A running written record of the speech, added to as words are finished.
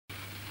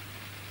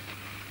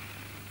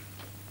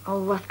А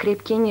у вас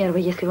крепкие нервы,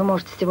 если вы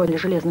можете сегодня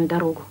железную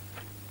дорогу.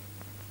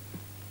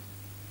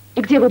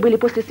 И где вы были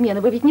после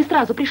смены? Вы ведь не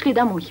сразу пришли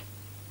домой.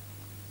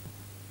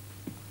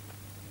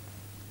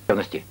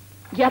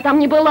 Я там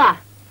не была.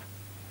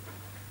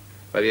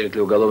 Поверит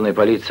ли уголовная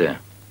полиция?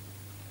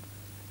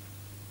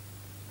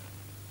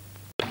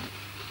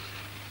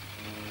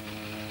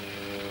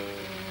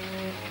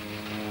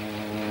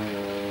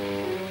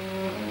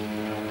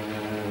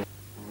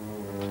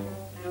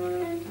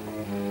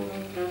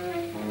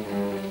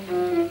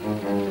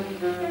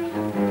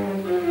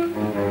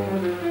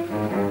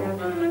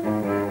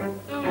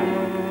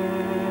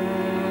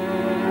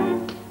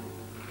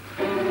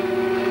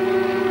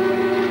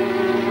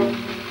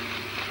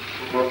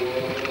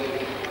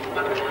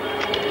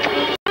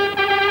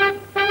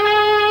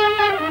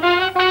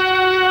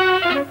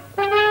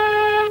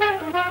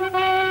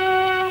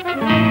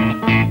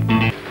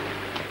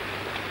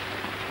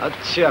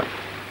 Черт,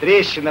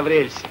 трещина в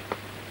рельсе.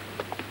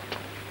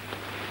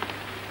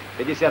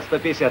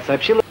 50-150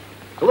 сообщила?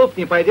 В клуб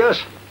не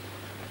пойдешь?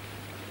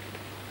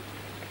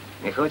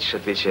 Не хочешь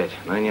отвечать?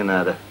 Ну не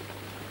надо.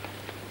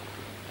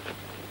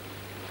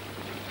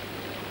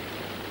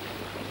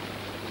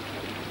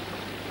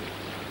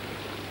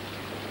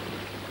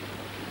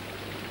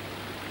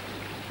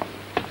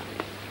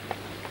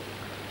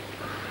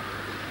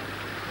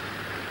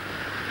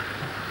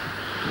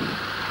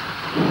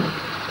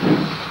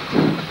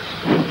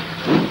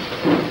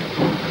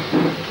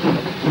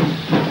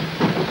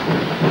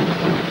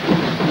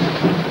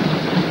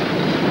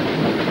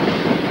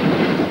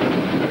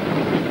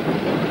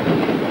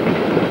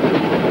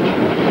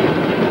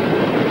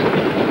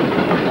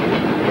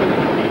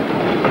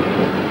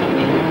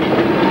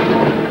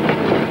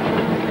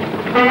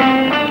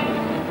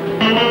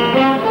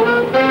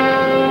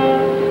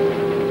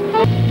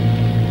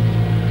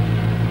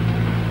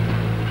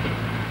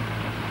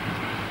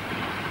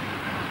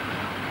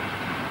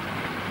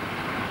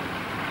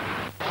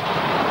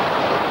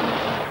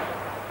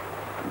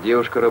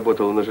 Девушка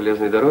работала на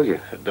железной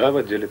дороге? Да, в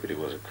отделе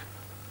перевозок.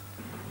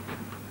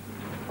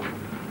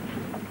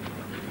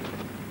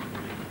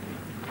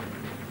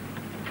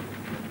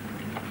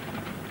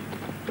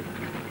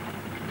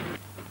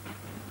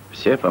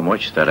 Все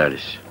помочь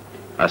старались.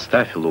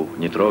 Оставь, Лу,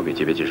 не трогай,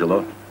 тебе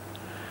тяжело.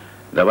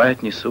 Давай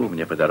отнесу,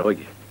 мне по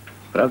дороге.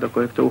 Правда,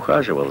 кое-кто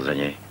ухаживал за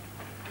ней.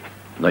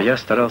 Но я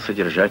старался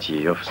держать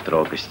ее в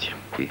строгости.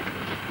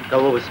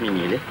 Кого вы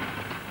сменили?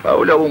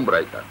 Пауля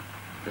Умбрайта.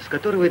 С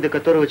которого и до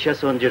которого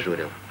часа он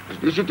дежурил?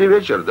 С 10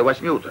 вечера до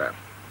 8 утра.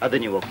 А до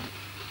него?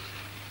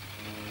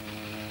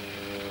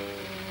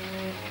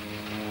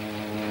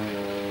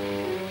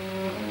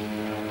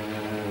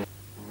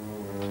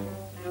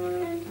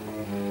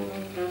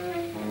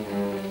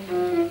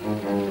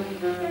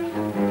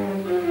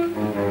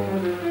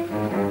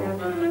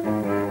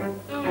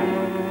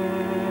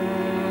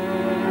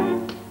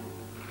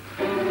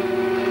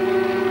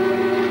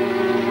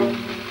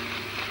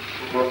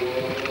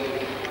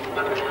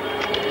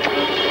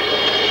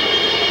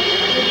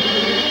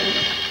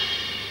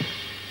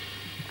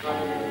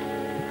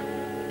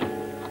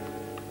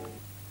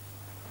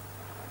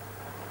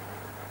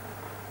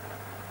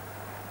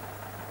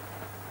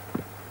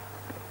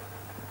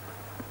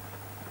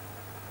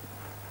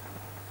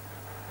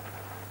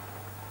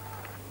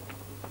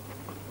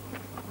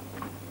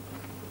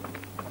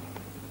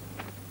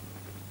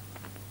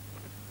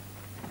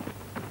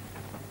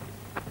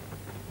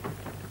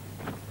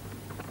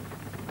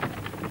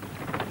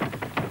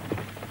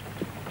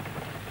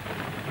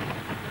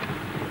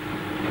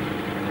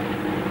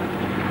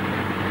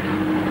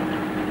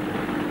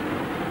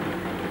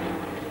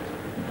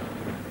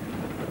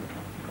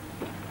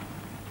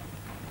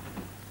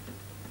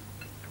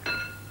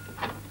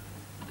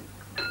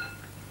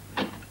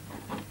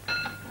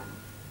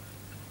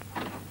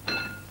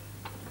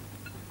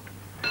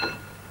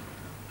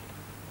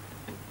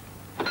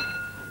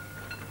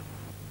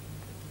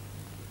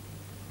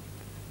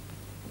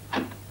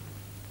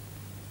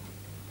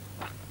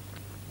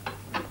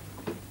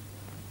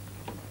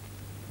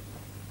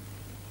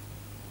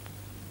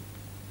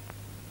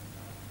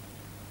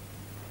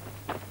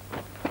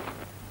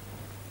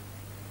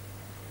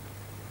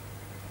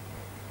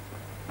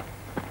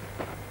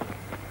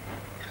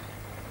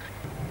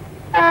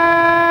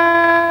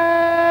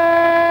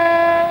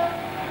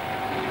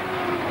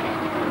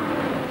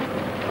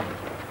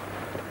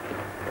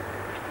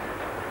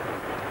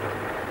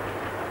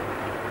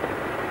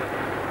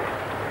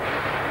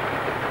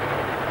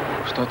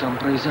 Что там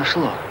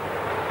произошло?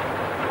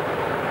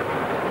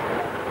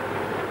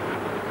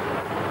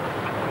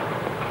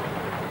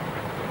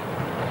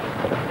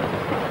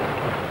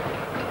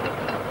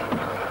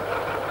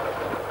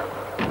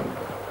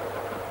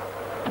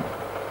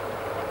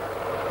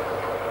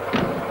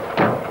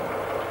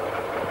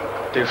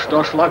 Ты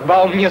что,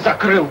 шлагбаум не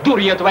закрыл,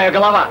 дурья твоя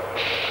голова?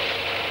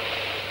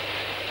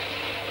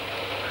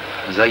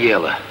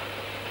 Заело.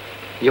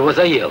 Его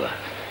заело.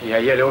 Я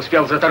еле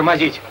успел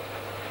затормозить.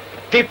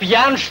 Ты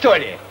пьян, что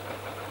ли?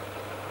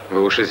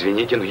 Вы уж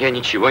извините, но я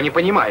ничего не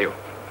понимаю.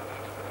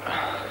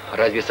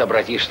 Разве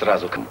сообразишь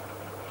сразу?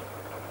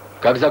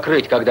 Как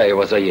закрыть, когда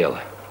его заело?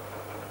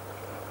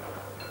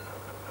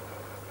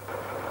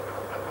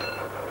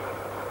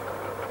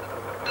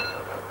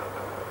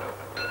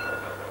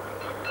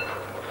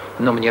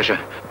 Но мне же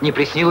не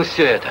приснилось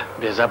все это.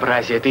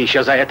 Безобразие, ты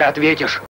еще за это ответишь.